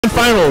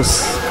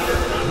Finals.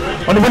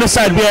 On the winner's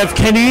side, we have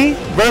Kenny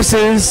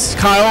versus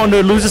Kyle. On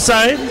the loser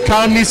side,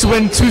 Kyle needs to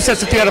win 2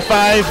 sets of 3 out of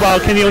 5, while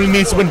Kenny only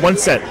needs to win 1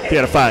 set, 3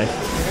 out of 5.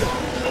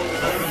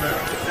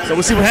 So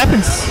we'll see what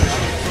happens.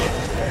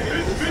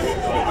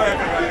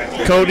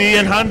 Cody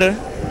and Honda.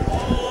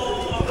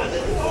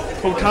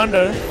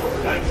 Honda.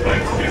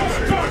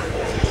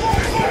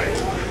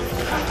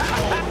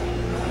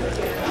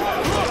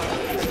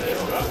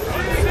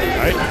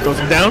 All right, throws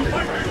him down.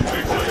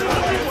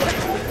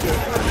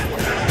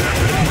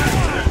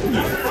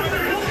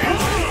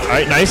 All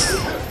right, nice.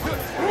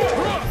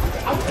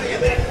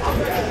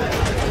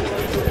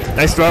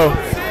 Nice throw.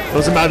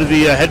 Throws him out of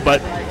the headbutt.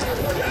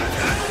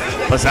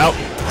 Plus out.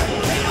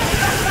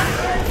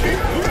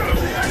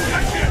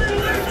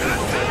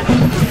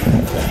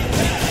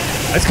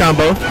 Nice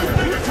combo.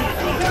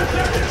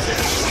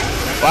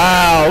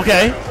 Wow,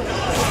 okay.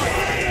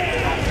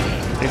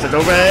 Takes it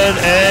overhead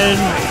and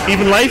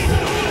even life.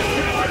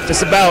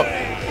 Just about.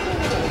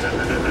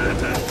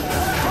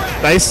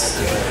 Nice.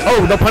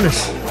 Oh, no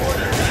punish.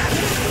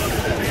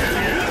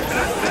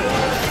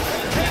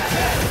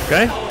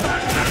 Okay.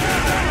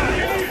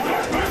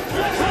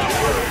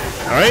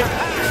 All right.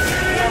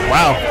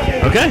 Wow.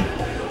 Okay.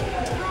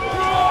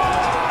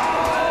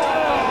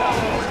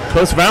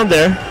 Close round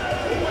there.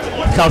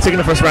 Kyle taking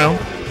the first round.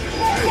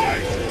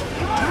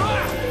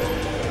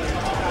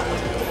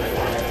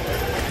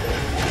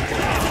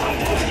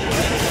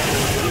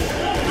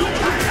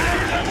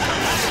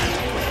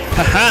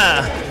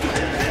 Haha.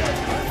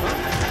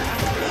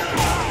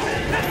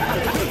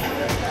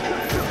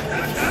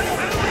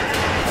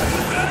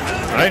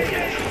 All right.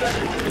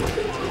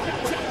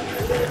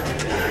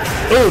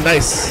 Oh,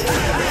 nice.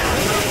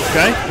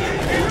 Okay.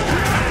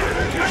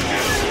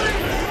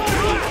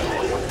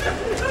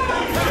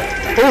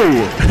 Oh.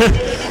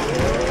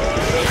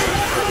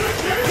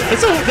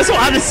 That's so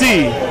odd to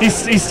see. He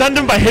stunned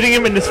him by hitting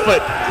him in his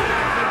foot.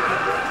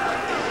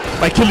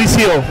 By Achilles'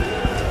 heel.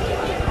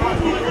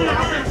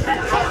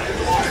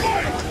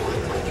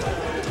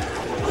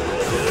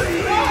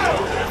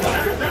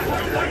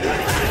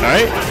 All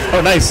right.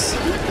 Oh, nice.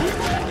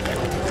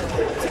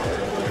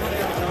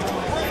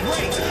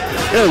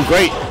 Oh,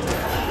 great.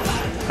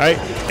 All right.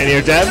 And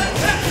your jab.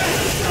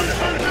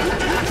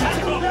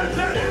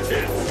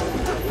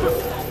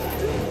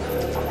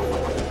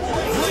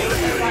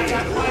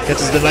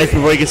 Catches the knife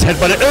before he gets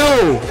headbutted.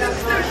 Oh!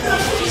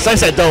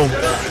 Slice that dome.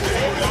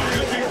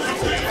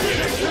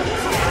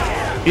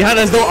 Behind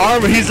has no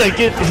armor. He's like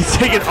he's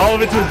taking all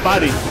of it to his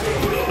body.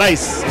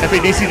 Nice.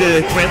 FADC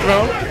to command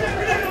throw.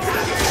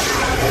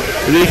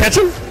 Did he catch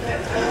him?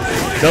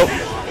 Nope.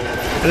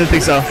 I didn't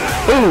think so.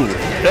 Ooh,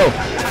 no.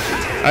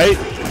 Alright.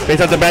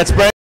 Based out the bad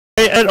spray.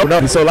 And oh no,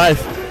 he's still alive.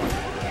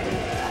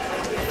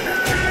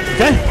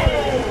 Okay.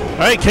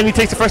 Alright, Kenny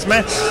takes the first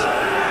match.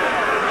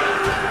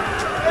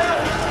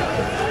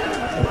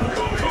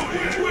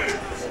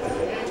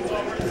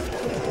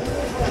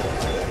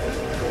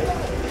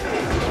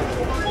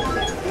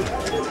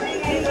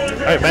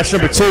 Alright, match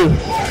number 2.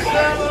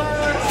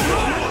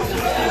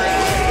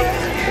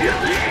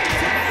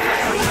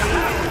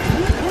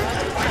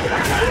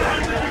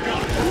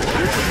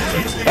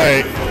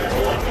 Alright.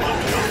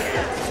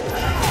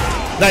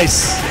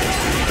 Nice.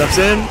 Steps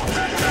in.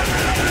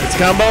 It's a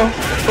combo.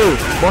 Ooh,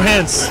 more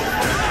hands.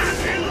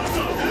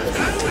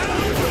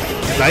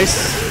 Nice.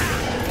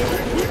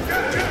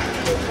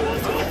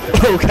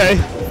 Okay.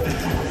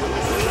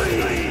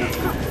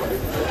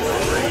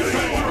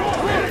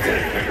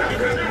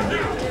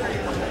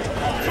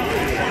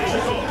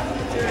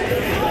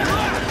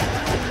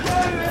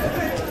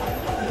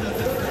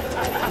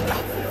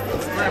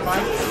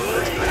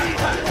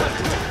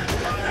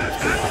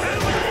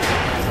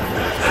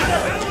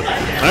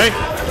 Alright.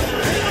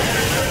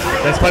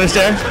 Nice punish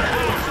there.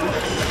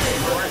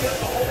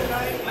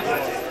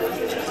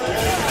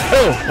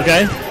 Oh,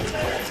 okay.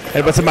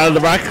 Headbutts him out of the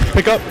rock.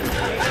 Pick up.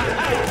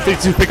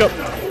 52 pick up.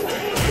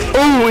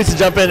 Oh, it's a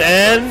jump in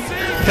and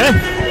okay.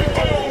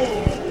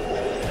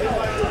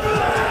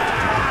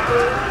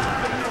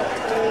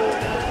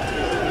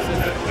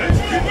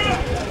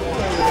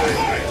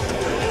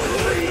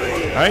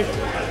 Alright.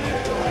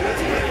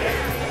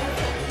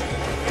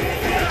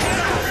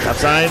 Top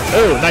side.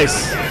 Oh,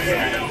 nice.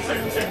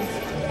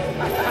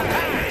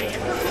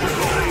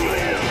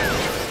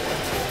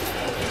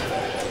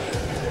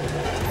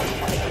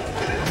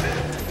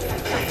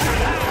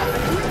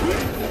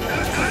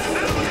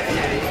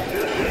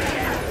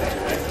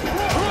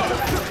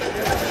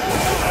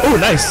 Oh,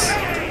 nice.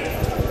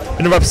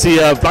 Interrupts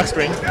the block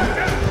string.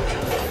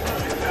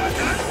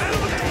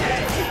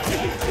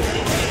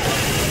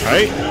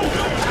 Alright.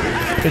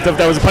 Can't tell if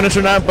that was a punish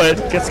or not,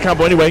 but gets the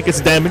combo anyway. Gets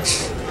the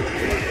damage.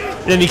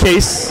 In any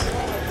case.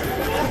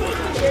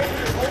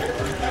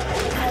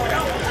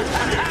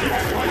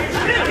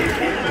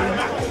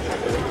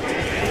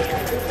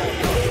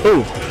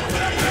 Ooh.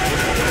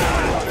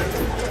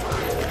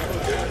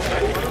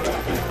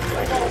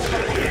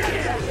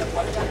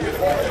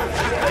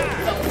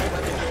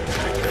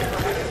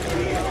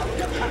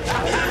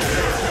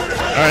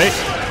 All right.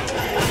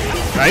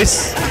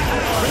 Nice.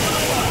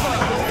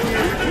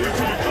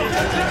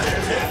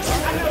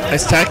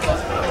 Nice tech.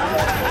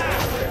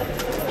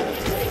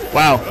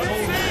 Wow.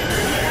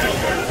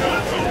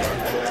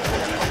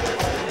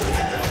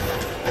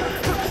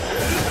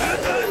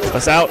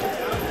 Bust out.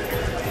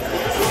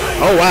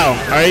 Oh, wow.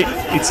 All right.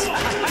 It's.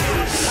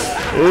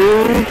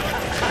 Ooh.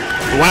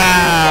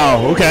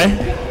 Wow. Okay.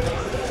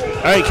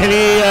 All right.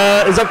 Kenny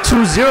is up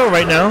 2-0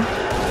 right now.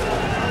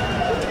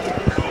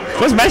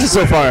 What's matches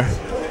so far?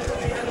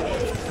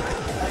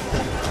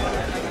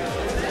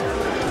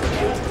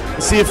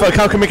 Let's see if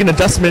Kyle can make an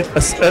adjustment,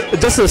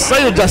 just a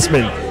slight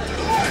adjustment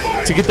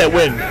to get that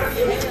win.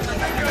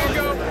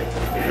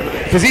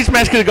 Because each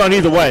match could have gone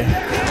either way.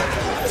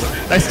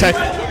 Nice tech.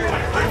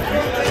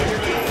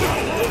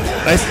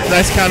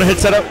 Nice counter hit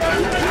setup.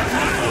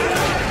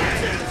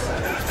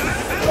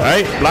 All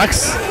right,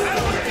 blocks.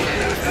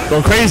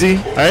 Going crazy.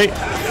 All right.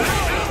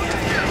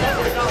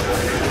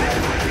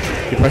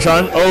 Keep pressure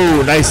on.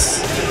 Oh, nice.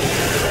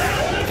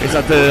 Takes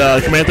out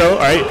the commando. All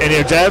right, and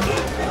your jab.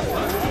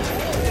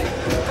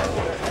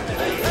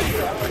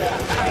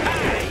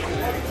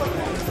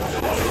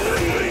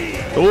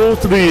 Oh,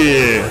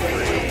 3.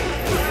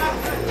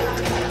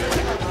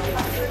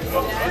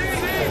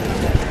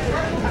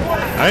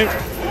 All right.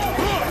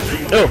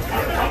 Oh.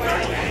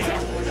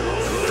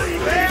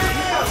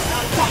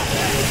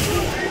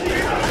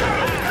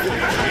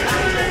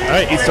 All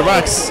right, eats the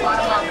rocks.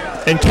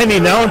 And Kenny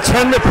now on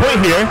tournament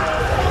point here.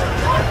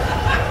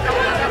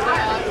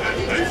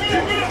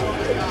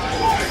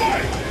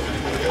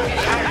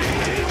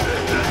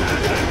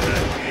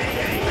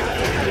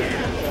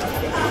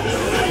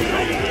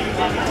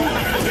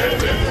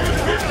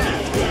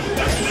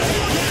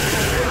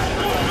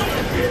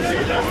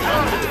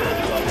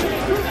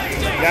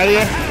 Got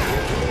here.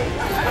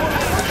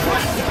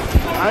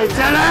 All right,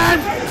 Dylan!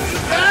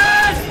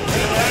 Good!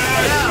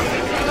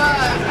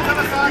 Come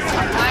across a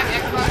black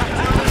Xbox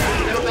controller,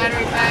 no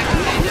battery pack,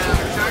 and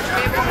charge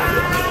cable.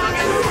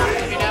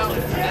 You know,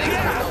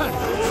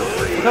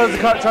 What color is the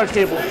charge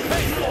cable?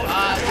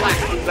 black.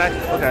 Black?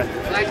 Okay.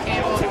 Black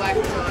cable, black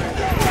controller.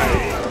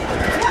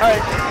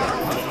 Alright.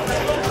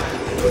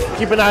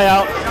 Keep an eye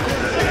out.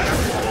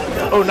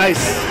 Oh,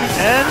 nice.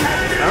 And,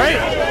 alright.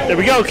 There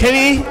we go.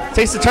 Kenny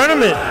takes the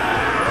tournament.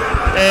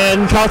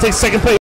 And Kyle takes second place.